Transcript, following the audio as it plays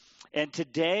And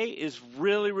today is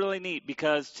really, really neat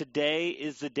because today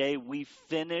is the day we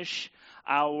finish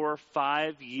our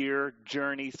 5-year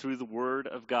journey through the Word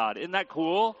of God. Isn't that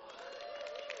cool?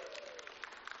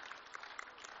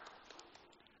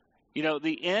 You know,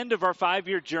 the end of our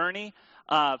 5-year journey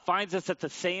finds us at the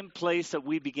same place that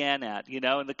we began at, you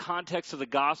know, in the context of the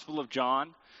Gospel of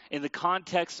John, in the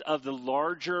context of the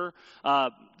larger,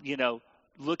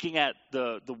 looking at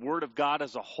the Word of God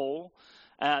as a whole.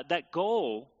 That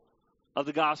goal of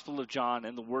the Gospel of John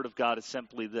and the Word of God is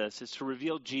simply this: is to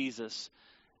reveal Jesus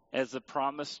as the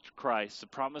promised Christ, the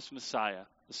promised Messiah,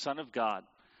 the Son of God,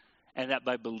 and that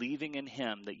by believing in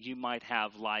Him that you might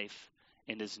have life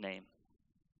in His name.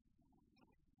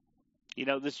 You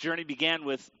know, this journey began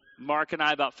with Mark and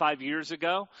I about 5 years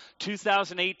ago.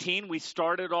 2018, we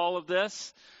started all of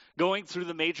this, going through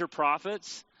the major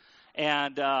prophets,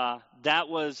 and that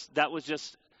was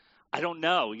just, I don't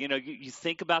know. You know, you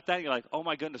think about that, and you're like, oh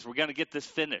my goodness, we're going to get this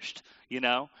finished. You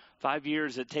know, 5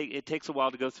 years, it takes a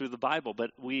while to go through the Bible,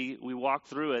 but we walk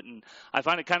through it, and I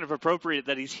find it kind of appropriate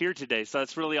that he's here today. So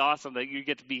it's really awesome that you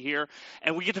get to be here,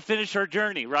 and we get to finish our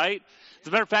journey, right? As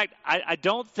a matter of fact, I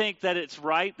don't think that it's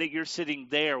right that you're sitting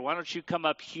there. Why don't you come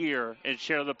up here and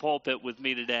share the pulpit with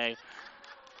me today?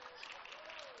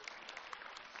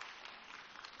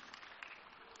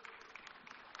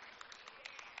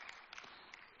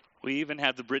 We even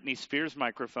have the Britney Spears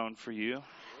microphone for you.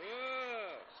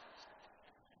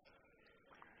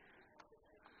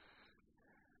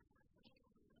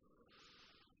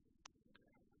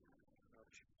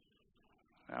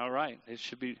 All right. It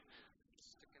should be.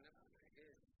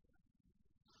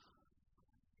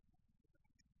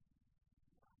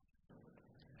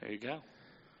 There you go.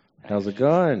 How's it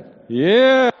going?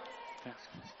 Yeah.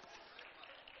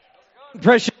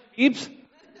 Precious peeps.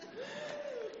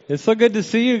 It's so good to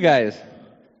see you guys.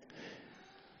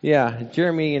 Yeah,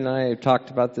 Jeremy and I have talked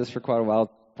about this for quite a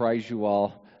while. Surprise you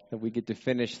all that we get to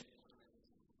finish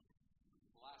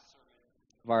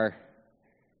our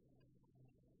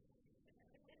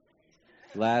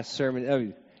last sermon.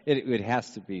 Oh, it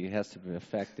has to be. It has to be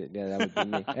affected. Yeah, that would be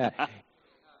me. Yeah.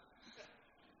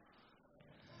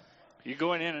 You're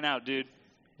going in and out, dude.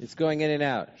 It's going in and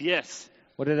out. Yes.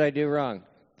 What did I do wrong?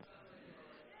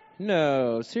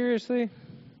 No, seriously?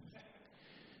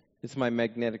 It's my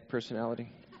magnetic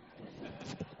personality.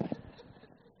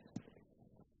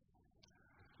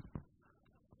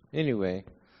 Anyway.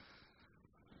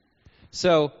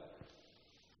 So,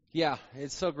 yeah,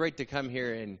 it's so great to come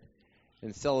here and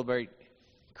celebrate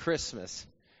Christmas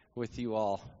with you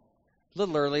all. A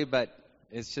little early, but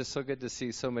it's just so good to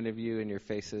see so many of you in your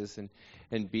faces and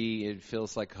it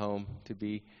feels like home to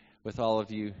be with all of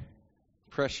you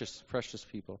precious, precious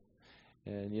people.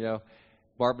 And, you know,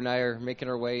 Barb and I are making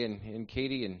our way in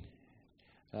Katy, and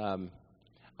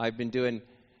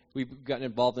we've gotten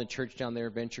involved in the church down there,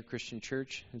 Venture Christian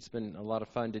Church. It's been a lot of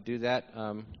fun to do that.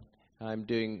 I'm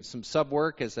doing some sub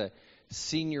work as a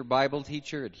senior Bible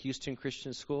teacher at Houston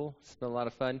Christian School. It's been a lot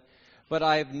of fun. But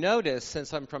I've noticed,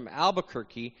 since I'm from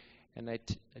Albuquerque, and I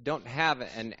don't have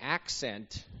an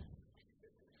accent,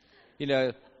 you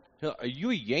know, are you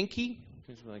a Yankee?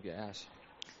 Here's what I get asked.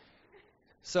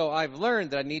 So I've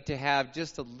learned that I need to have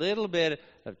just a little bit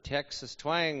of Texas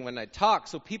twang when I talk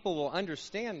so people will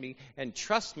understand me and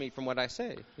trust me from what I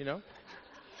say, you know.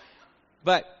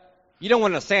 But you don't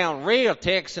want to sound real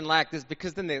Texan like this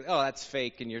because then that's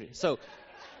fake. So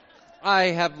I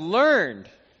have learned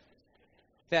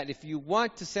that if you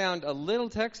want to sound a little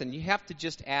Texan, you have to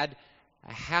just add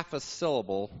a half a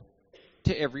syllable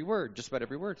to every word, just about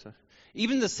every word. So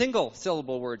even the single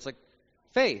syllable words like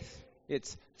faith,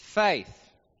 it's faith.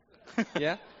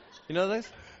 Yeah? You know this?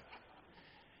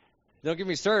 Don't get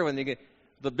me started when you get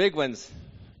the big ones,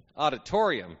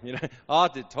 auditorium, you know,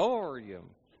 auditorium.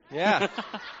 Yeah.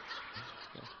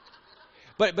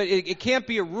 But it can't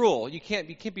be a rule. You can't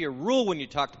be a rule when you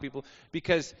talk to people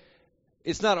because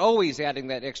it's not always adding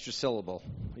that extra syllable.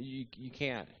 You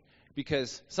can't.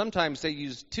 Because sometimes they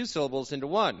use two syllables into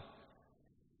one.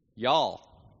 Y'all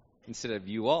instead of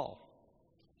you all.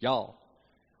 Y'all.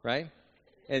 Right?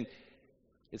 And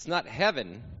it's not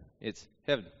heaven, it's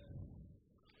heaven.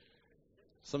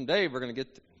 Someday we're going to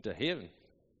get to heaven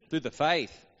through the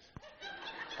faith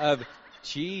of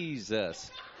Jesus.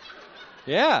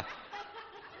 Yeah.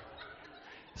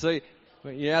 So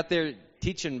when you're out there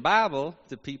teaching Bible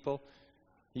to people,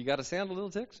 you got to sound a little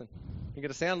Texan. You got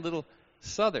to sound a little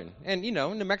Southern. And, you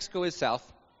know, New Mexico is south.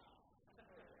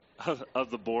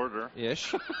 Of the border.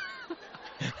 Ish.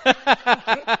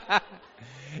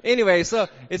 Anyway, so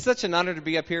it's such an honor to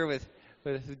be up here with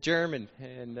with German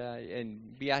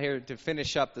and be out here to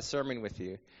finish up the sermon with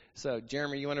you. So,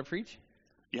 Jeremy, you want to preach?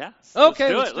 Yes.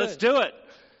 Okay, Let's do it.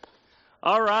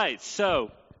 All right.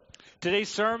 So, today's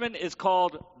sermon is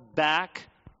called Back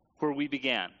Where We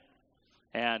Began.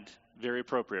 And very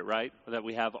appropriate, right? That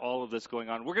we have all of this going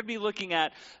on. We're going to be looking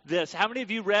at this. How many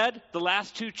of you read the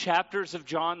last 2 chapters of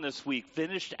John this week?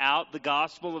 Finished out the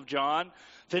Gospel of John?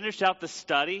 Finished out the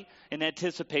study in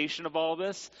anticipation of all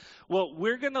this? Well,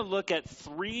 we're going to look at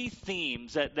 3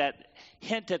 themes that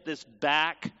hint at this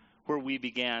back where we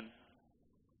began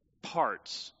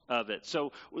parts of it.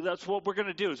 So that's what we're going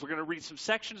to do, is we're going to read some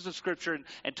sections of Scripture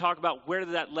and talk about where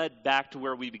that led back to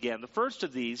where we began. The first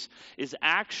of these is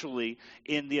actually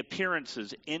in the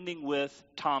appearances, ending with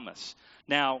Thomas.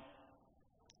 Now,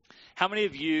 how many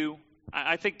of you,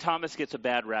 I think Thomas gets a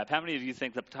bad rap. How many of you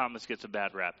think that Thomas gets a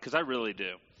bad rap? Because I really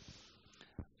do.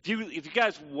 If you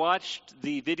guys watched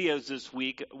the videos this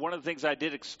week, one of the things I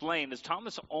did explain is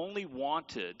Thomas only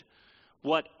wanted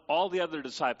what all the other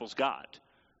disciples got.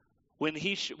 When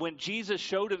Jesus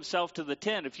showed himself to the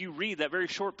 10, if you read that very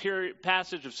short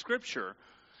passage of Scripture,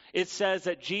 it says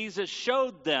that Jesus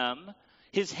showed them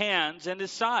his hands and his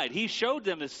side. He showed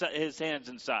them his hands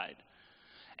and side.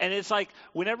 And it's like,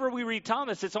 whenever we read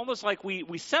Thomas, it's almost like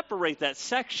we separate that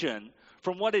section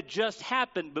from what had just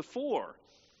happened before.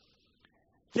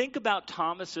 Think about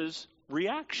Thomas's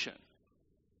reaction.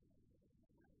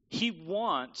 He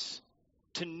wants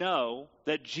to know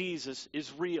that Jesus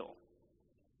is real.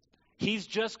 He's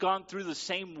just gone through the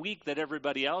same week that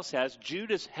everybody else has.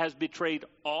 Judas has betrayed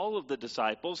all of the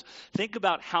disciples. Think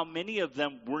about how many of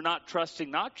them were not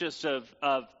trusting, not just of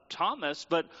Thomas,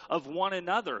 but of one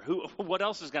another. What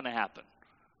else is going to happen,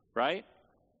 right?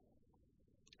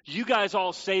 You guys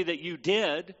all say that you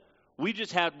did. We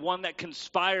just had one that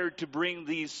conspired to bring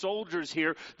these soldiers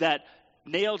here that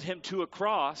nailed him to a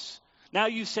cross. Now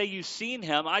you say you've seen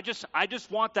him. I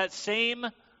just want that same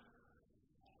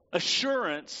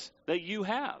assurance that you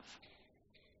have.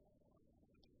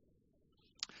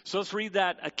 So let's read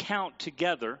that account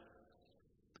together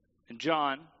in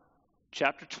John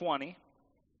chapter 20.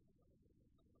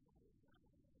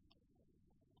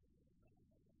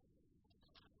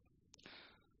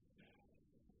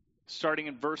 Starting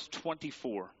in verse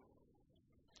 24.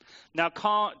 Now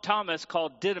Thomas,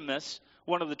 called Didymus,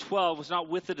 one of the 12, was not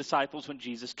with the disciples when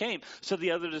Jesus came. So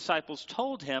the other disciples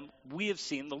told him, "We have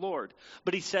seen the Lord."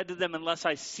 But he said to them, "Unless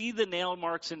I see the nail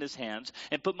marks in his hands,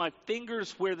 and put my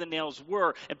fingers where the nails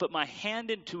were, and put my hand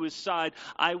into his side,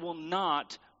 I will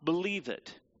not believe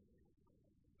it."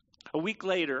 A week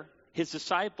later, his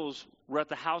disciples were at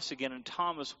the house again, and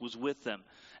Thomas was with them.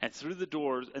 And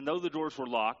though the doors were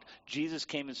locked, Jesus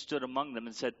came and stood among them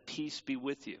and said, "Peace be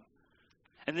with you."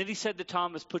 And then he said to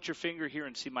Thomas, "Put your finger here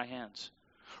and see my hands.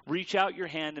 Reach out your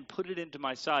hand and put it into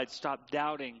my side. Stop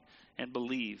doubting and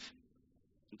believe."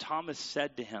 And Thomas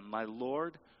said to him, "My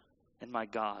Lord and my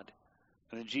God."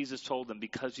 And then Jesus told them,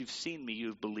 "Because you've seen me, you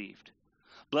have believed.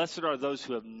 Blessed are those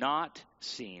who have not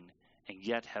seen and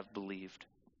yet have believed."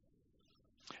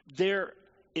 There,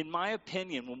 in my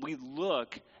opinion, when we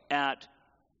look at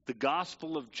the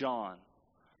Gospel of John,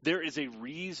 there is a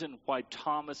reason why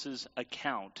Thomas's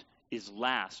account is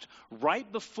last, right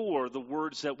before the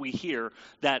words that we hear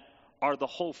that are the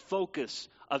whole focus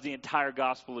of the entire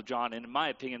Gospel of John, and in my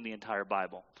opinion, the entire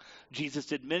Bible. Jesus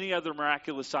did many other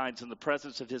miraculous signs in the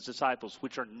presence of his disciples,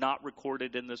 which are not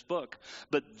recorded in this book.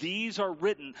 But these are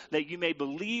written that you may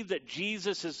believe that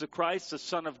Jesus is the Christ, the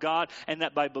Son of God, and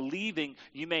that by believing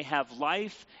you may have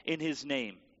life in his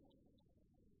name.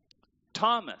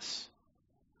 Thomas,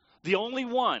 the only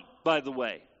one, by the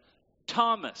way,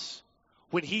 Thomas,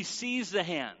 when he sees the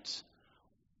hands,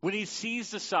 when he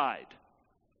sees the side,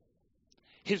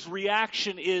 his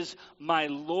reaction is, "My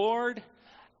Lord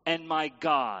and my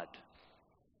God,"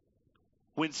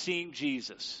 when seeing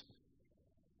Jesus.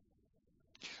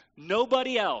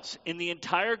 Nobody else in the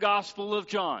entire Gospel of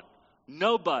John,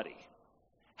 nobody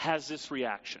has this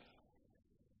reaction.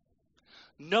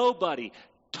 Nobody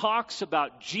talks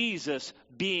about Jesus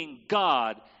being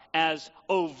God as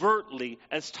overtly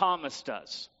as Thomas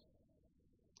does.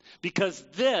 Because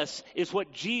this is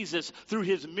what Jesus, through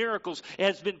his miracles,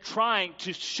 has been trying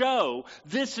to show.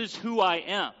 This is who I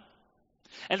am.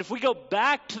 And if we go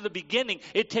back to the beginning,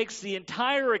 it takes the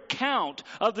entire account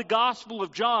of the Gospel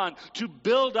of John to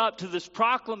build up to this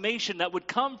proclamation that would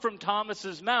come from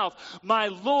Thomas's mouth, "My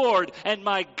Lord and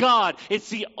my God." It's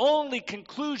the only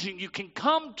conclusion you can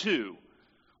come to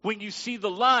when you see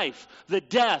the life, the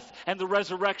death, and the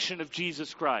resurrection of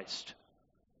Jesus Christ.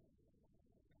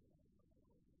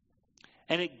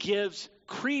 And it gives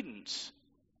credence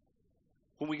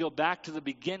when we go back to the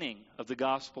beginning of the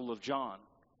Gospel of John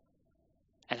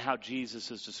and how Jesus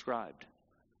is described.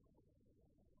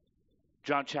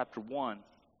 John chapter 1,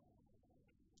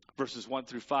 verses 1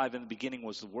 through 5, in the beginning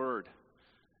was the Word,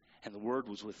 and the Word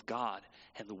was with God,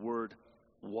 and the Word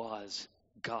was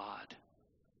God.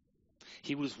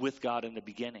 He was with God in the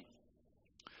beginning.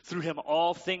 Through him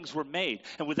all things were made,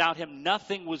 and without him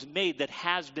nothing was made that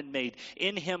has been made.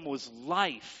 In him was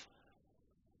life,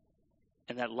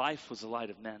 and that life was the light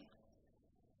of men.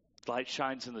 Light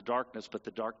shines in the darkness, but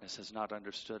the darkness has not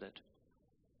understood it.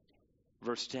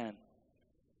 Verse 10,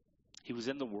 he was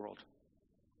in the world,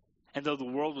 and though the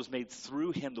world was made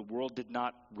through him, the world did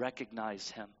not recognize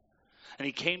him. And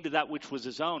he came to that which was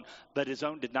his own, but his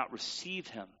own did not receive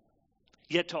him.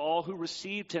 Yet to all who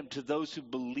received him, to those who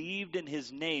believed in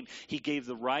his name, he gave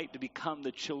the right to become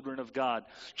the children of God.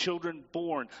 Children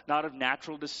born not of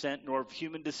natural descent, nor of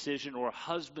human decision, or a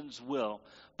husband's will,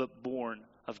 but born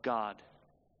of God.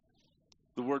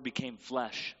 The Word became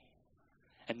flesh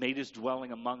and made his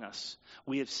dwelling among us.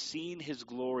 We have seen his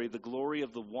glory, the glory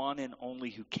of the one and only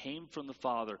who came from the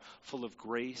Father, full of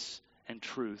grace and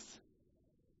truth.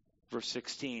 Verse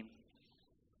 16.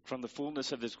 From the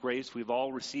fullness of his grace, we've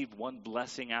all received one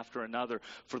blessing after another.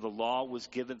 For the law was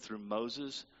given through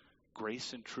Moses.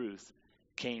 Grace and truth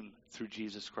came through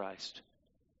Jesus Christ.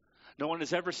 No one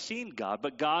has ever seen God,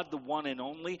 but God, the one and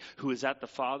only, who is at the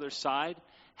Father's side,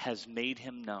 has made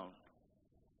him known.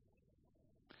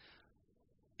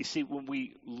 You see, when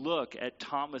we look at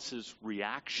Thomas's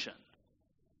reaction,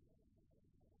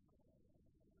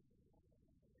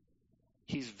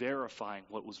 he's verifying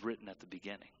what was written at the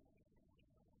beginning.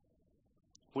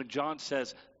 When John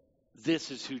says, this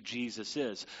is who Jesus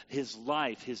is, his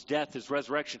life, his death, his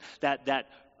resurrection, that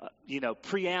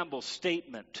preamble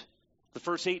statement, the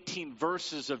first 18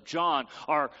 verses of John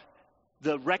are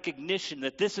the recognition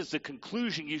that this is the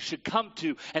conclusion you should come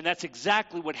to, and that's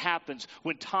exactly what happens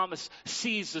when Thomas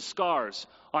sees the scars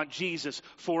on Jesus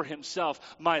for himself.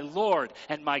 My Lord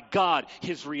and my God,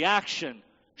 his reaction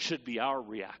should be our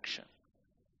reaction.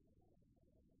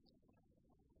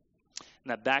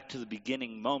 Now back to the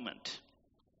beginning moment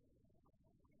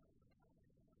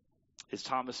is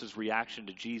Thomas's reaction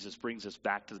to Jesus brings us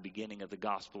back to the beginning of the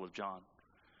Gospel of John,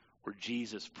 where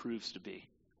Jesus proves to be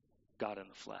God in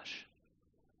the flesh.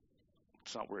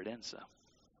 It's not where it ends, though.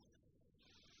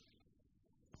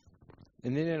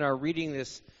 And then in our reading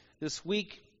this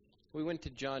week, we went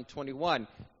to John 21,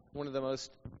 one of the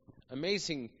most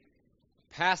amazing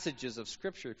passages of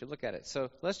Scripture, if you look at it.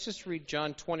 So let's just read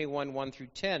John 21, 1 through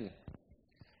 10.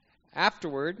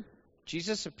 Afterward,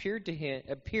 Jesus appeared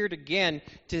again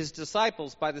to his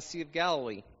disciples by the Sea of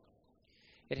Galilee.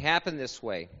 It happened this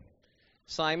way.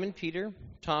 Simon Peter,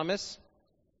 Thomas,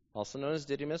 also known as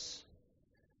Didymus,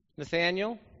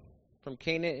 Nathanael from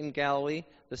Cana in Galilee,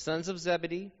 the sons of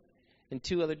Zebedee, and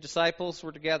 2 other disciples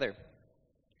were together.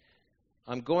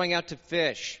 I'm going out to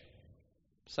fish,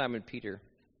 Simon Peter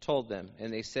told them,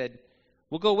 and they said,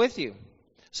 we'll go with you.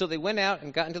 So they went out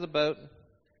and got into the boat,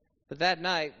 but that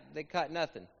night they caught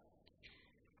nothing.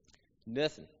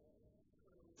 Nothing.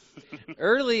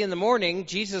 Early in the morning,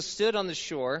 Jesus stood on the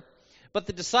shore, but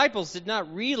the disciples did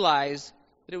not realize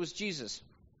that it was Jesus.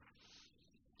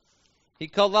 He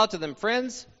called out to them,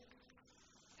 friends,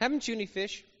 haven't you any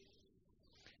fish?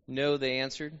 No, they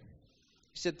answered.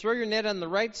 He said, throw your net on the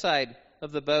right side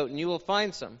of the boat and you will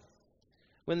find some.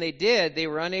 When they did, they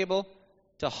were unable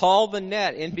to haul the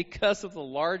net in because of the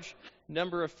large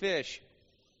number of fish.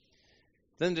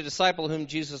 Then the disciple whom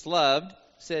Jesus loved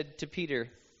said to Peter,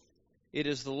 it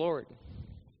is the Lord.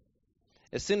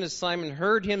 As soon as Simon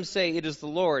heard him say, it is the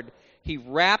Lord, he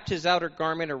wrapped his outer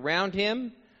garment around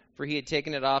him, for he had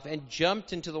taken it off, and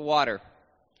jumped into the water.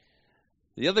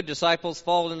 The other disciples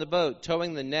followed in the boat,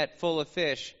 towing the net full of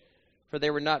fish, for they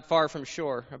were not far from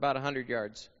shore, about 100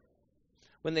 yards.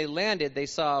 When they landed, they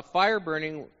saw a fire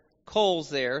burning coals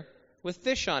there with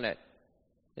fish on it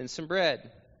and some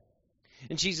bread.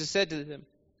 And Jesus said to them,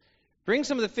 bring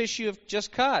some of the fish you have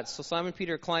just caught. So Simon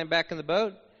Peter climbed back in the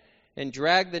boat and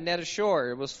dragged the net ashore.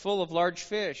 It was full of large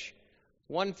fish,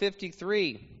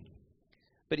 153.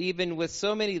 But even with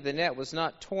so many, the net was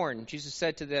not torn. Jesus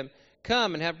said to them,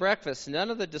 come and have breakfast. None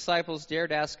of the disciples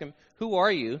dared ask him, who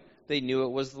are you? They knew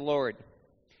it was the Lord.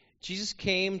 Jesus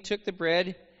came, took the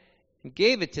bread, and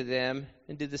gave it to them,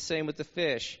 and did the same with the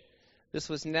fish. This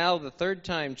was now the third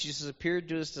time Jesus appeared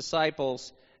to his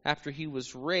disciples after he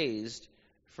was raised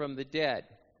from the dead.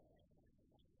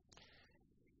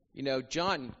 You know,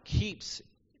 John keeps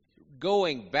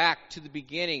going back to the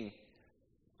beginning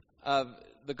of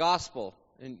the gospel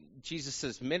and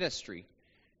Jesus' ministry.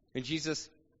 And Jesus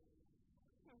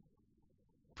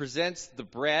presents the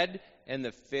bread and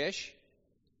the fish,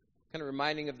 kind of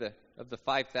reminding of the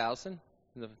 5,000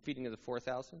 and the feeding of the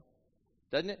 4,000,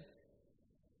 doesn't it?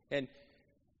 And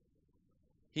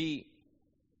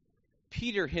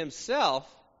Peter himself,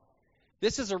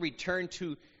 this is a return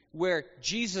to where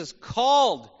Jesus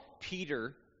called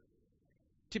Peter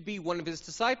to be one of his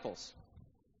disciples.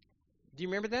 Do you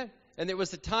remember that? And there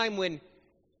was a time when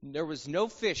there was no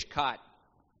fish caught,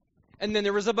 and then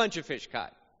there was a bunch of fish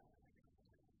caught.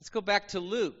 Let's go back to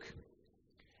Luke.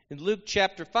 In Luke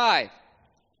chapter 5,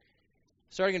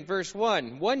 starting in verse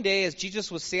 1. One day, as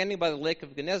Jesus was standing by the lake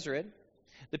of Gennesaret,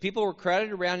 the people were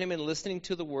crowded around him and listening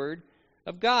to the word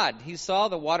of God. He saw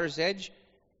at the water's edge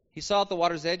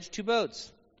 2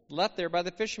 boats, left there by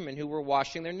the fishermen who were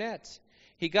washing their nets.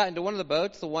 He got into one of the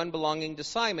boats, the one belonging to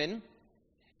Simon,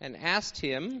 and asked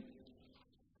him,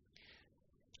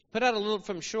 "Put out a little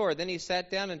from shore." Then he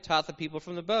sat down and taught the people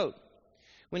from the boat.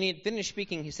 When he had finished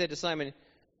speaking, he said to Simon,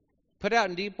 "Put out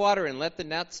in deep water and let the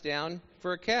nets down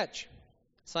for a catch."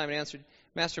 Simon answered,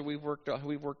 "Master, we've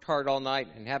worked hard all night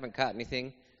and haven't caught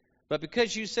anything. But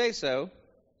because you say so,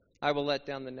 I will let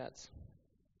down the nets."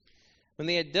 When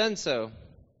they had done so,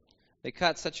 they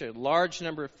caught such a large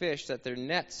number of fish that their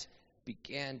nets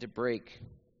began to break.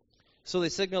 So they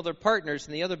signaled their partners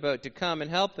in the other boat to come and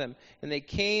help them. And they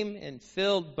came and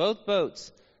filled both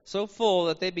boats so full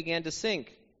that they began to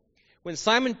sink. When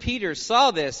Simon Peter saw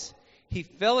this, he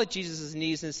fell at Jesus'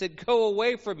 knees and said, "Go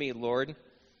away from me, Lord.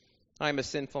 I am a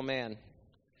sinful man."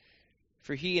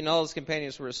 For he and all his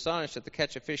companions were astonished at the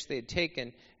catch of fish they had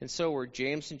taken, and so were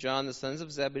James and John, the sons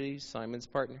of Zebedee, Simon's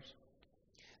partners.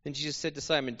 Then Jesus said to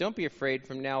Simon, "Don't be afraid.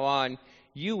 From now on,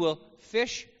 you will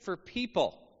fish for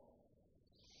people."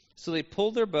 So they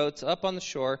pulled their boats up on the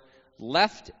shore,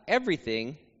 left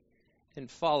everything, and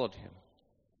followed him.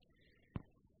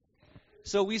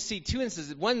 So we see two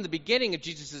instances. One in the beginning of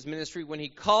Jesus' ministry when he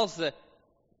calls the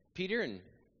Peter and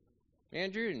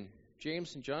Andrew and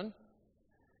James and John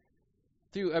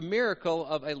through a miracle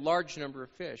of a large number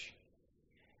of fish.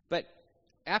 But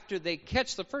after they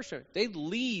catch the first one, they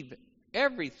leave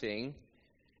everything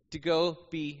to go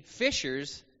be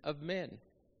fishers of men.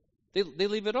 They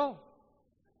leave it all.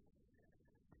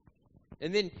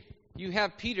 And then you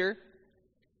have Peter.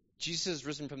 Jesus is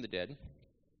risen from the dead.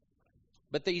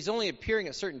 But he's only appearing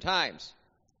at certain times.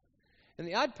 And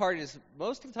the odd part is,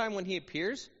 most of the time when he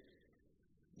appears,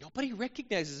 nobody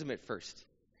recognizes him at first.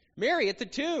 Mary at the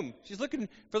tomb, she's looking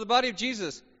for the body of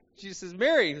Jesus. She says,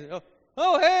 "Mary,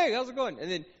 oh hey, how's it going?"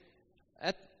 And then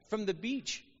from the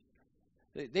beach,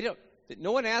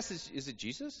 no one asks, "Is it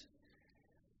Jesus?"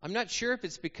 I'm not sure if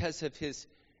it's because of his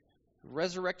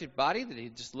resurrected body that he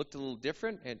just looked a little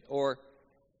different, or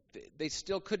they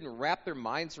still couldn't wrap their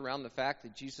minds around the fact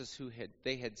that Jesus, who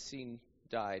they had seen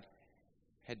died,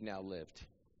 had now lived.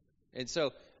 And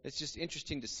so it's just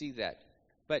interesting to see that.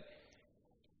 But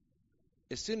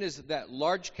as soon as that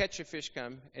large catch of fish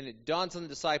come and it dawns on the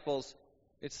disciples,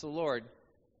 it's the Lord,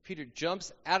 Peter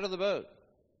jumps out of the boat.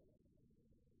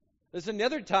 There's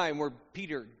another time where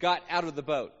Peter got out of the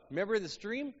boat. Remember the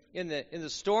stream in the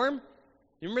storm?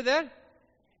 You remember that?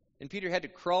 And Peter had to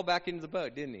crawl back into the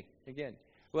boat, didn't he? Again.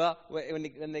 Well,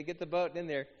 when they get the boat in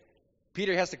there,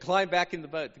 Peter has to climb back in the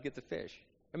boat to get the fish.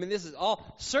 I mean, this is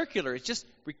all circular. It's just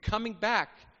we're coming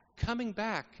back.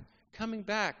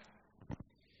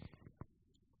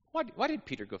 Why did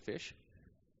Peter go fish?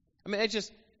 I mean, it's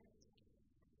just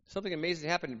something amazing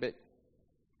happened, but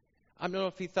I don't know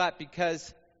if he thought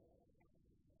because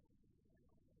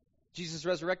Jesus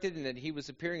resurrected and that he was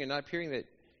appearing and not appearing, that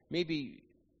maybe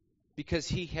because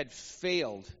he had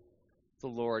failed the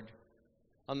Lord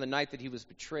on the night that he was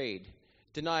betrayed,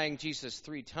 denying Jesus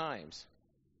 3 times,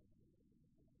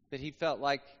 that he felt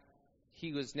like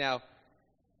he was now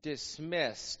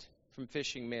dismissed from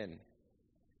fishing men. And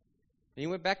he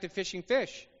went back to fishing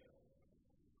fish.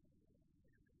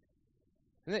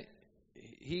 And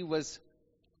he was,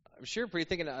 I'm sure, pretty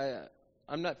thinking,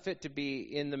 I'm not fit to be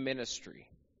in the ministry.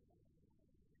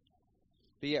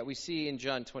 But yet we see in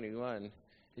John 21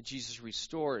 that Jesus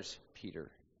restores Peter.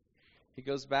 He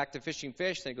goes back to fishing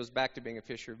fish, then he goes back to being a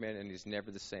fisher of men, and he's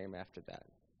never the same after that.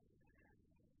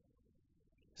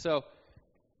 So,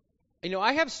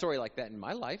 I have a story like that in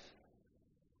my life.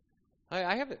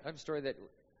 I have a story that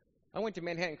I went to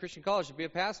Manhattan Christian College to be a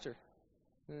pastor.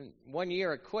 And 1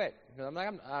 year I quit.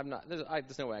 I'm not.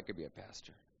 There's no way I could be a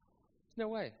pastor. There's no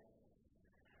way.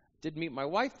 Did meet my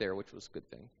wife there, which was a good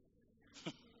thing.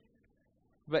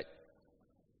 But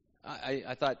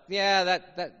I thought, yeah,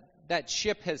 that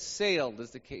ship has sailed,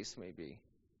 as the case may be.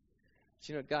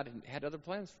 But God had other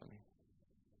plans for me.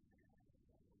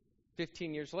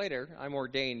 15 years later, I'm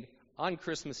ordained on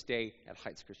Christmas Day at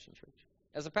Heights Christian Church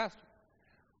as a pastor.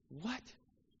 What?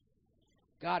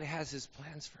 God has his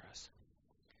plans for us.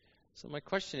 So my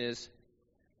question is,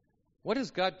 what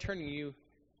is God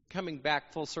coming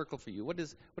back full circle for you? What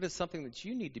is something that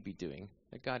you need to be doing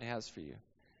that God has for you?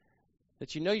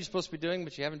 That you know you're supposed to be doing,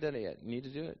 but you haven't done it yet. You need to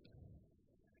do it.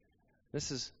 This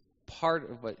is part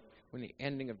of when the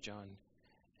ending of John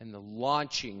and the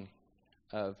launching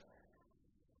of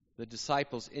the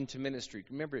disciples into ministry.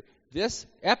 Remember, this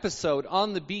episode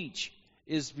on the beach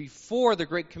is before the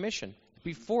Great Commission,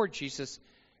 before Jesus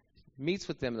meets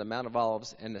with them on the Mount of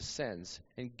Olives and ascends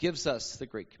and gives us the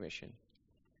Great Commission.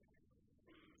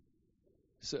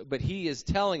 But he is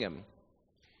telling them,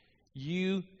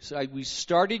 we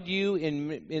started you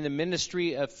in the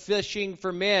ministry of fishing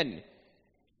for men.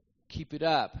 Keep it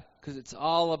up, because it's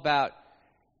all about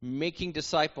making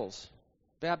disciples,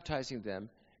 baptizing them,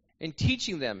 and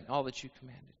teaching them all that you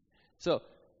commanded. So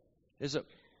there's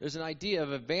an idea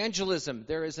of evangelism.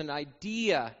 There is an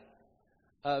idea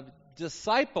of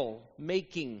disciple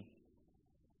making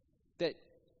that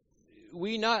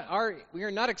we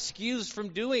are not excused from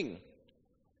doing.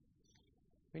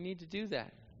 We need to do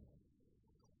that.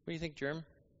 What do you think, Jerm?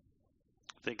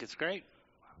 I think it's great.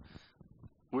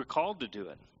 We're called to do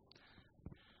it.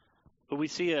 But we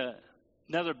see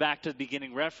another back to the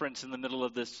beginning reference in the middle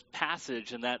of this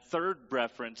passage, and that third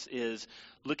reference is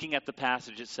looking at the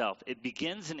passage itself. It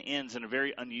begins and ends in a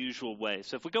very unusual way.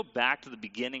 So if we go back to the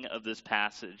beginning of this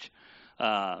passage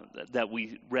that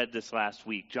we read this last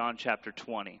week, John chapter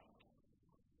 20.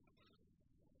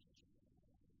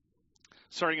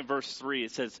 Starting in verse 3,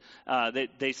 it says,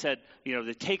 they said,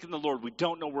 they've taken the Lord. We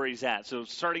don't know where he's at. So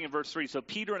starting in verse 3, so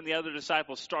Peter and the other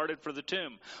disciple started for the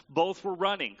tomb. Both were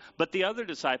running, but the other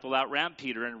disciple outran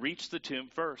Peter and reached the tomb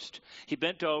first. He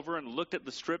bent over and looked at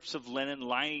the strips of linen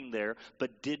lying there,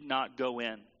 but did not go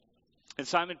in. And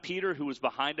Simon Peter, who was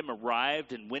behind him,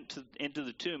 arrived and went into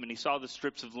the tomb, and he saw the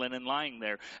strips of linen lying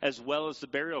there, as well as the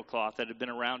burial cloth that had been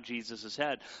around Jesus'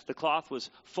 head. The cloth was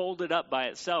folded up by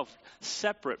itself,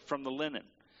 separate from the linen.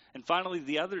 And finally,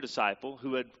 the other disciple,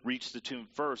 who had reached the tomb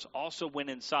first, also went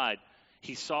inside.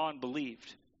 He saw and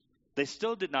believed. They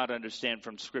still did not understand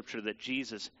from Scripture that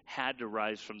Jesus had to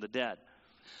rise from the dead.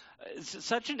 It's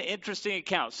such an interesting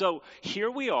account. So here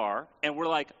we are, and we're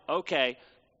like, okay,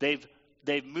 they've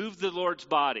moved the Lord's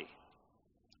body.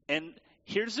 And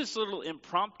here's this little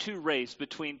impromptu race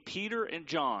between Peter and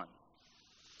John.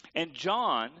 And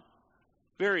John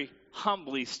very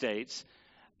humbly states,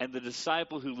 and the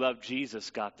disciple who loved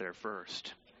Jesus got there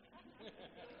first.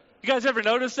 You guys ever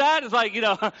notice that? It's like,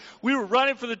 we were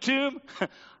running for the tomb.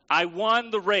 I won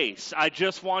the race. I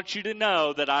just want you to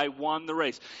know that I won the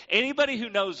race. Anybody who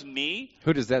knows me.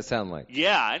 Who does that sound like?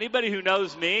 Yeah, anybody who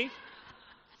knows me.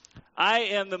 I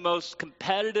am the most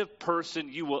competitive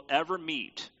person you will ever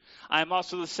meet. I am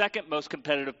also the second most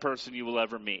competitive person you will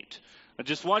ever meet. I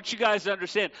just want you guys to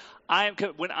understand,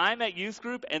 when I'm at youth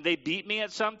group and they beat me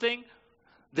at something,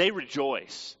 they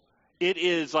rejoice. It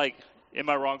is like, am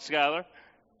I wrong, Skylar?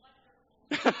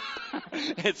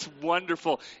 It's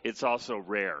wonderful. It's also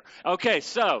rare. Okay,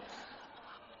 so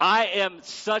I am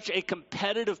such a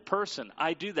competitive person.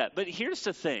 I do that. But here's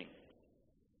the thing.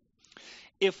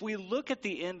 If we look at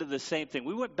the end of the same thing,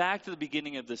 we went back to the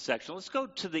beginning of this section. Let's go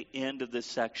to the end of this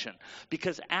section.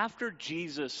 Because after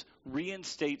Jesus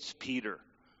reinstates Peter,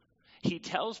 he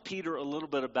tells Peter a little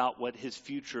bit about what his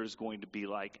future is going to be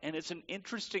like. And it's an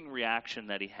interesting reaction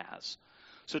that he has.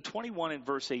 So 21 and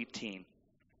verse 18.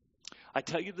 I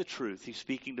tell you the truth, he's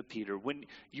speaking to Peter. When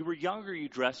you were younger, you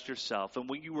dressed yourself. And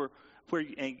when you were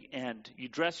you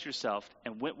dressed yourself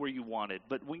and went where you wanted.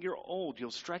 But when you're old,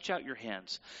 you'll stretch out your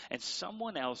hands, and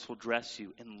someone else will dress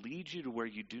you and lead you to where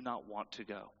you do not want to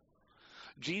go.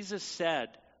 Jesus said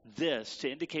this to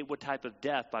indicate what type of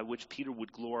death by which Peter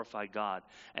would glorify God.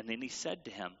 And then he said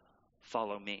to him,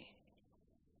 "Follow me."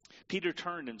 Peter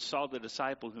turned and saw the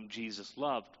disciple whom Jesus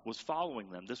loved was following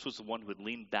them. This was the one who had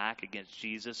leaned back against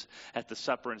Jesus at the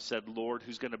supper and said, "Lord,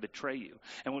 who's going to betray you?"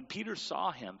 And when Peter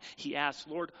saw him, he asked,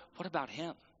 "Lord, what about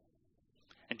him?"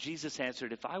 And Jesus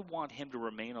answered, "If I want him to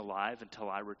remain alive until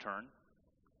I return,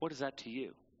 what is that to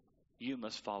you? You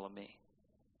must follow me."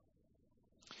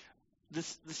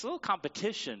 This little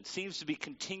competition seems to be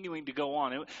continuing to go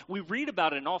on. And we read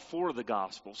about it in all four of the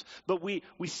Gospels, but we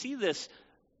see this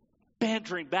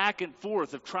bantering back and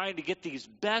forth of trying to get these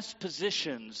best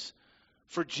positions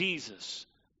for Jesus.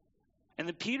 And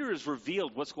then Peter has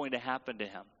revealed what's going to happen to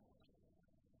him.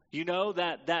 You know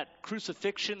that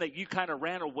crucifixion that you kind of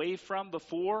ran away from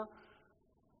before?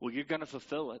 Well, you're going to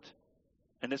fulfill it.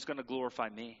 And it's going to glorify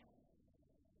me.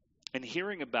 And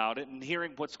hearing about it and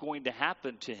hearing what's going to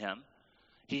happen to him,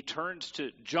 he turns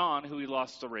to John, who he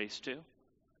lost the race to,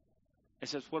 and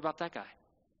says, what about that guy?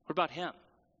 What about him?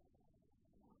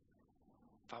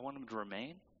 If I want him to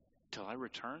remain till I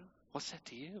return, what's that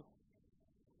to you?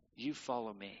 You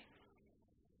follow me.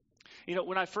 You know,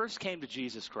 when I first came to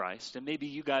Jesus Christ, and maybe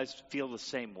you guys feel the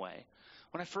same way,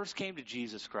 when I first came to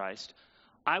Jesus Christ,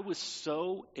 I was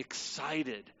so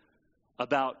excited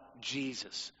about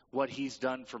Jesus, what he's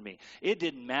done for me. It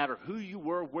didn't matter who you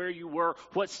were, where you were,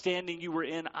 what standing you were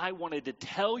in. I wanted to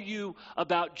tell you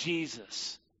about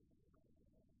Jesus.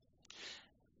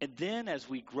 And then as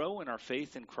we grow in our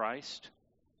faith in Christ,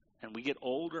 and we get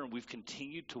older and we've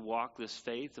continued to walk this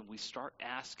faith, and we start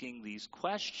asking these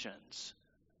questions.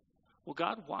 Well,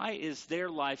 God, why is their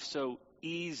life so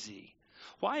easy?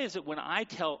 Why is it when I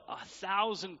tell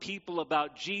 1,000 people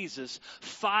about Jesus,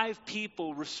 5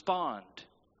 people respond?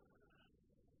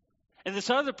 And this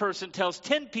other person tells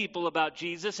 10 people about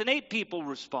Jesus and 8 people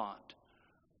respond.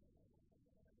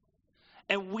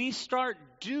 And we start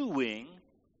doing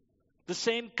the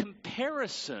same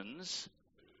comparisons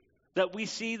that we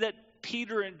see that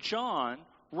Peter and John,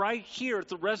 right here at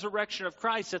the resurrection of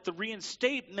Christ, at the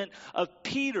reinstatement of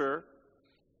Peter,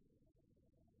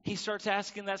 he starts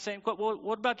asking that same question. Well,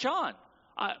 what about John?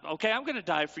 Okay, I'm going to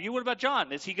die for you. What about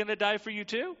John? Is he going to die for you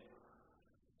too?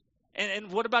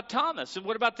 And what about Thomas? And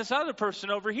what about this other person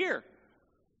over here?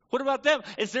 What about them?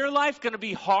 Is their life going to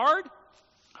be hard?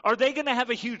 Are they going to have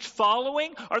a huge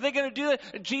following? Are they going to do it?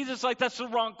 And Jesus is like, that's the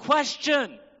wrong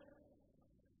question.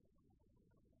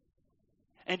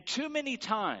 And too many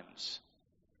times,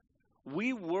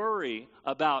 we worry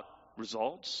about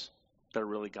results that are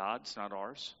really God's, not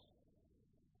ours.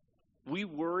 We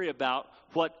worry about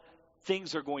what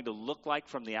things are going to look like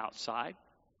from the outside.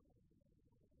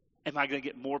 Am I going to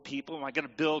get more people? Am I going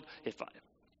to build,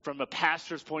 from a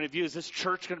pastor's point of view, is this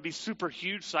church going to be super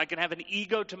huge so I can have an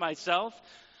ego to myself?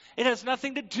 It has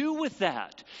nothing to do with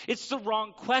that. It's the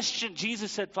wrong question.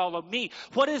 Jesus said, follow me.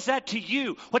 What is that to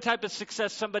you? What type of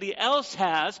success somebody else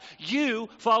has, you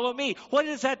follow me. What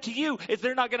is that to you if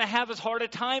they're not going to have as hard a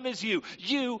time as you?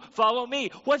 You follow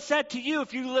me. What's that to you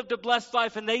if you lived a blessed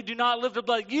life and they do not live a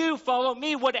blessed life? You follow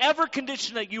me. Whatever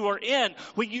condition that you are in,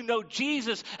 when you know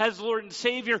Jesus as Lord and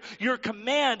Savior, your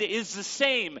command is the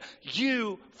same.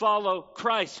 You follow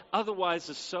Christ. Otherwise,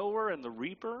 the sower and the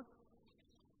reaper,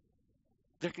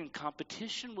 they're in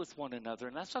competition with one another,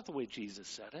 and that's not the way Jesus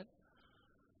said it.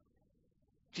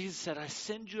 Jesus said, I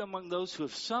send you among those who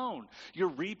have sown. You're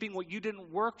reaping what you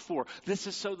didn't work for. This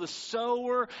is so the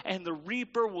sower and the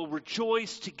reaper will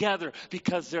rejoice together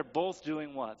because they're both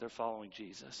doing what? They're following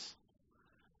Jesus.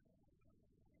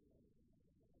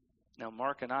 Now,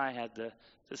 Mark and I had the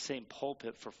same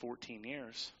pulpit for 14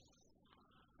 years.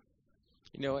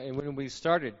 You know, and when we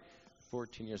started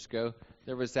 14 years ago,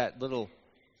 there was that little...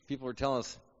 People were telling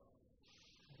us,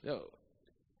 no,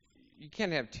 you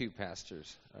can't have 2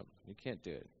 pastors. You can't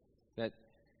do it. That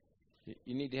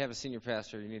you need to have a senior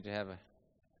pastor. You need to have an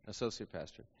associate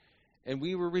pastor. And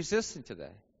we were resistant to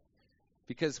that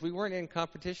because we weren't in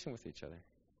competition with each other.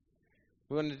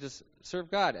 We wanted to just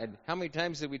serve God. And how many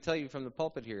times did we tell you from the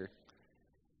pulpit here,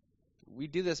 we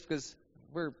do this because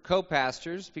we're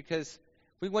co-pastors, because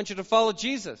we want you to follow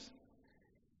Jesus.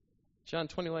 John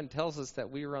 21 tells us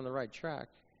that we were on the right track.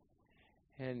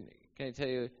 And can I tell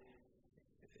you,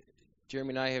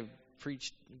 Jeremy and I have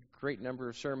preached a great number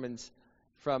of sermons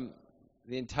from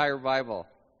the entire Bible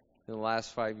in the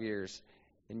last 5 years.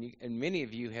 And many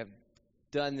of you have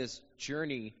done this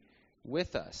journey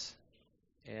with us.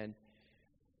 And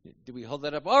do we hold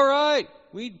that up? All right,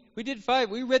 we did 5.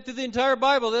 We read through the entire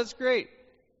Bible. That's great.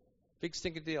 Big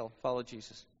stinking deal. Follow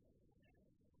Jesus.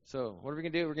 So what are we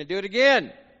going to do? We're going to do it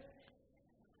again.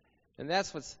 And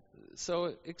that's what's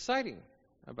so exciting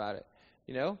about it.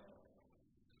 You know,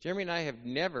 Jeremy and I have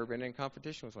never been in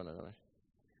competition with one another.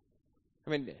 I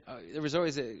mean, there was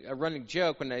always a running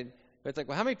joke when it's like,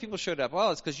 well, how many people showed up?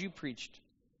 Well, it's because you preached.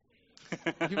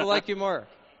 People like you more.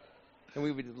 And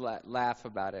we would laugh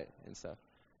about it and stuff.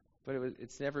 But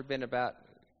it's never been about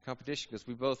competition because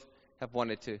we both have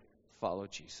wanted to follow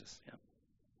Jesus.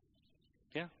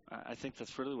 Yeah, I think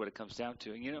that's really what it comes down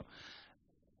to. And, you know,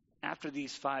 after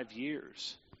these 5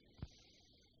 years,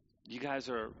 you guys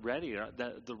are ready.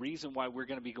 The reason why we're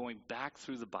going to be going back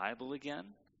through the Bible again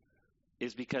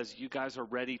is because you guys are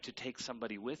ready to take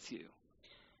somebody with you.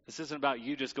 This isn't about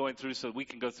you just going through so we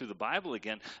can go through the Bible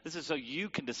again. This is so you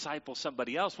can disciple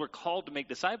somebody else. We're called to make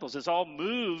disciples. This all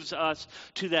moves us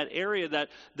to that area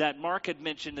that Mark had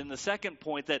mentioned in the second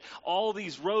point, that all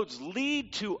these roads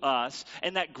lead to us,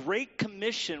 and that great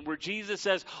commission where Jesus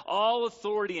says, all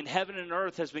authority in heaven and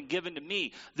earth has been given to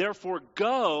me. Therefore,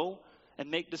 go and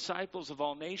make disciples of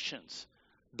all nations,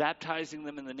 baptizing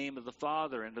them in the name of the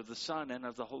Father and of the Son and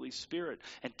of the Holy Spirit,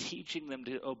 and teaching them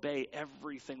to obey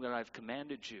everything that I've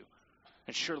commanded you.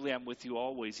 And surely I'm with you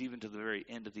always, even to the very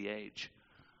end of the age.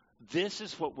 This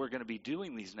is what we're going to be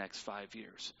doing these next 5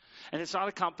 years. And it's not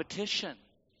a competition.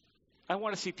 I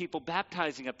want to see people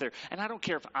baptizing up there. And I don't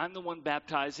care if I'm the one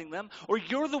baptizing them or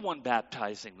you're the one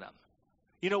baptizing them.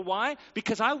 You know why?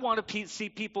 Because I want to see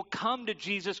people come to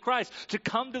Jesus Christ, to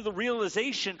come to the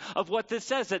realization of what this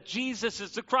says, that Jesus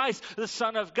is the Christ, the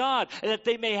Son of God, and that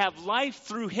they may have life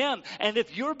through him. And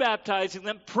if you're baptizing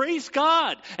them, praise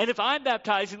God. And if I'm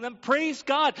baptizing them, praise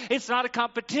God. It's not a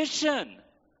competition.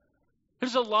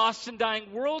 There's a lost and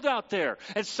dying world out there.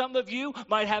 And some of you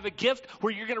might have a gift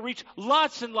where you're going to reach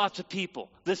lots and lots of people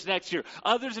this next year.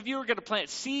 Others of you are going to plant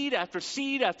seed after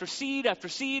seed after seed after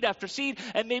seed after seed,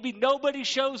 and maybe nobody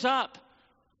shows up.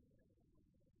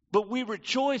 But we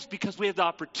rejoice because we have the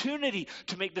opportunity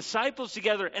to make disciples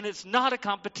together, and it's not a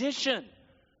competition.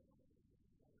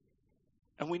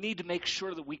 And we need to make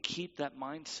sure that we keep that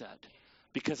mindset.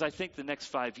 Because I think the next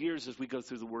 5 years as we go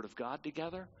through the Word of God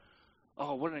together,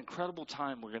 oh, what an incredible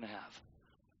time we're going to have.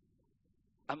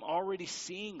 I'm already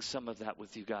seeing some of that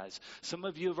with you guys. Some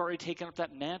of you have already taken up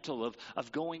that mantle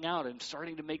of going out and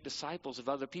starting to make disciples of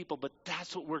other people, but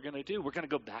that's what we're going to do. We're going to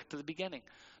go back to the beginning,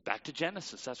 back to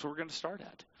Genesis. That's where we're going to start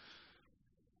at.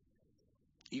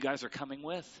 You guys are coming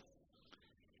with,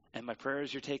 and my prayer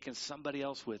is you're taking somebody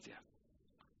else with you.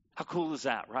 How cool is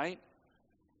that, right?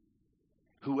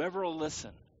 Whoever will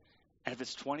listen, and if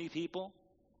it's 20 people,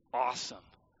 awesome.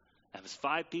 And if it's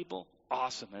 5 people,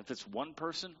 awesome. And if it's 1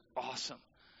 person, awesome.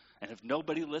 And if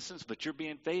nobody listens but you're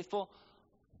being faithful,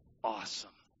 awesome.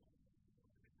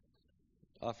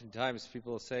 Oftentimes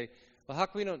people will say, well, how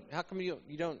come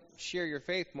you don't share your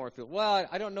faith more? Well,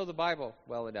 I don't know the Bible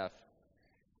well enough.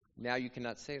 Now you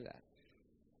cannot say that.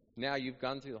 Now you've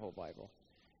gone through the whole Bible.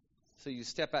 So you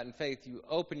step out in faith, you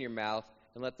open your mouth,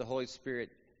 and let the Holy Spirit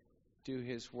do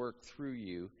his work through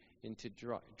you into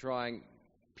drawing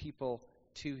people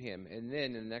to him. And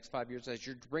then in the next 5 years, as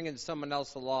you're bringing someone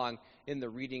else along in the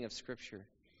reading of Scripture,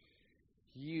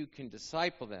 you can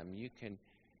disciple them. You can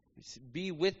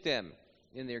be with them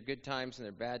in their good times and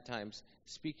their bad times,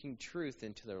 speaking truth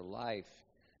into their life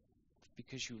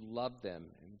because you love them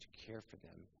and you care for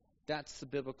them. That's the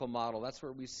biblical model. That's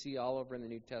what we see all over in the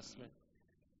New Testament.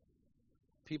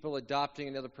 People adopting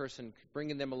another person,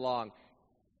 bringing them along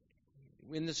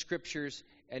in the Scriptures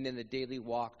and in the daily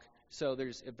walk. So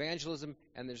there's evangelism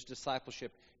and there's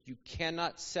discipleship. You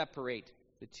cannot separate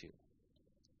the two.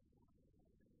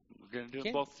 We're going to do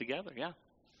them both together, yeah.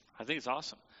 I think it's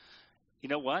awesome. You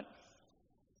know what?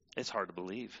 It's hard to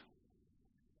believe.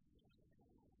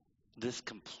 This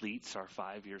completes our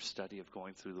 5-year study of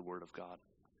going through the Word of God.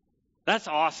 That's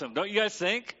awesome, don't you guys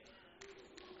think?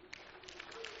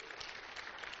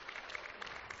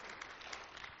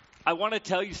 I want to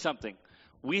tell you something.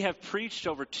 We have preached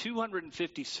over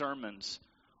 250 sermons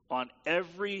on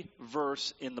every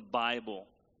verse in the Bible.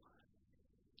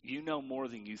 You know more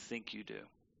than you think you do.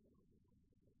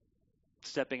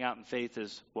 Stepping out in faith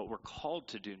is what we're called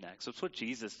to do next. That's what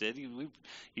Jesus did.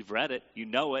 You've read it. You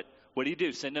know it. What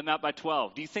do? Send them out by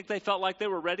 12. Do you think they felt like they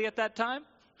were ready at that time?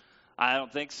 I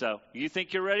don't think so. You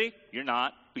think you're ready? You're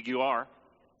not, but you are.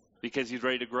 Because he's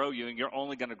ready to grow you, and you're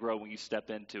only going to grow when you step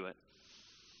into it.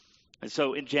 And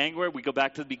so in January, we go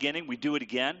back to the beginning. We do it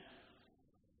again.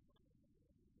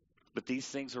 But these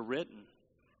things are written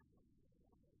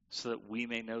so that we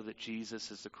may know that Jesus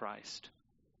is the Christ,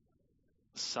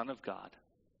 the Son of God,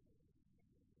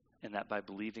 and that by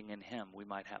believing in him, we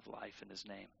might have life in his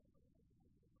name.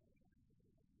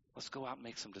 Let's go out and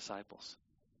make some disciples.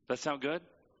 Does that sound good?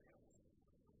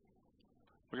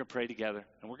 We're going to pray together,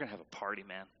 and we're going to have a party,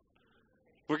 man.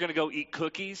 We're going to go eat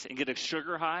cookies and get a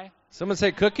sugar high. Someone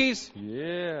say cookies?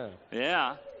 Yeah.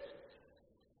 Yeah.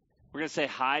 We're going to say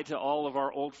hi to all of our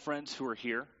old friends who are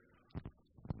here.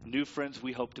 New friends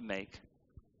we hope to make.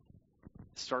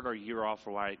 Start our year off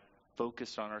right,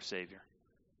 focused on our Savior.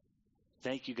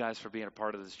 Thank you guys for being a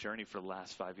part of this journey for the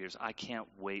last 5 years. I can't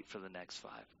wait for the next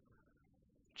 5.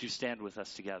 Would you stand with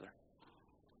us together?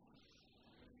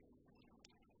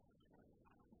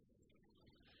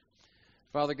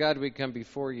 Father God, we come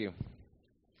before you.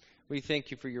 We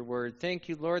thank you for your word. Thank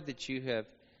you, Lord, that you have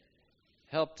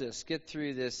helped us get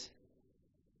through this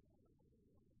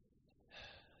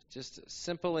just a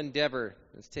simple endeavor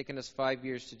that's taken us 5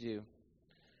 years to do.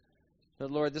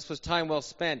 But Lord, this was time well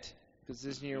spent because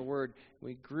this is in your word.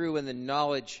 We grew in the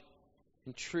knowledge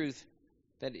and truth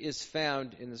that is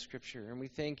found in the Scripture. And we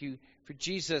thank you for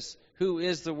Jesus, who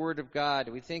is the Word of God.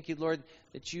 We thank you, Lord,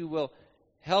 that you will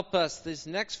help us this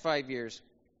next 5 years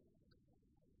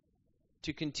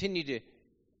to continue to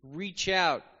reach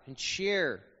out and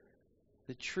share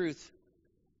the truth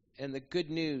and the good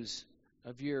news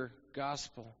of your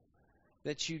gospel,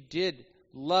 that you did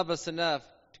love us enough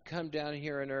to come down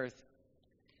here on earth,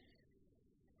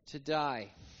 to die,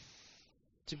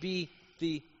 to be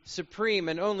the supreme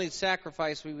and only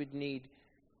sacrifice we would need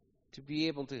to be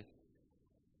able to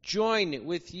join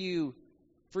with you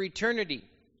for eternity,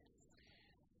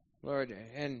 Lord.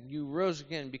 And you rose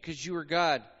again because you are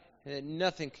God, and that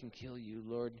nothing can kill you,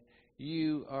 Lord.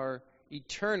 You are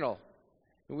eternal,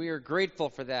 and we are grateful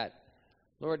for that.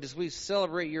 Lord, as we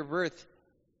celebrate your birth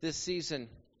this season,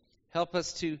 help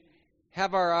us to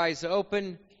have our eyes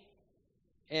open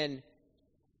and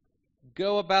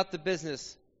go about the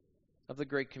business of the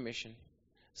Great Commission.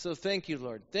 So thank you,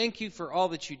 Lord. Thank you for all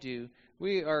that you do.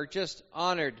 We are just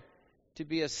honored to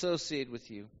be associated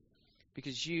with you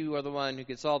because you are the one who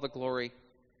gets all the glory,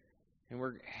 and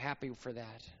we're happy for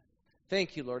that.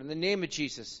 Thank you, Lord. In the name of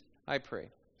Jesus, I pray.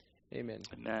 Amen.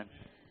 Amen.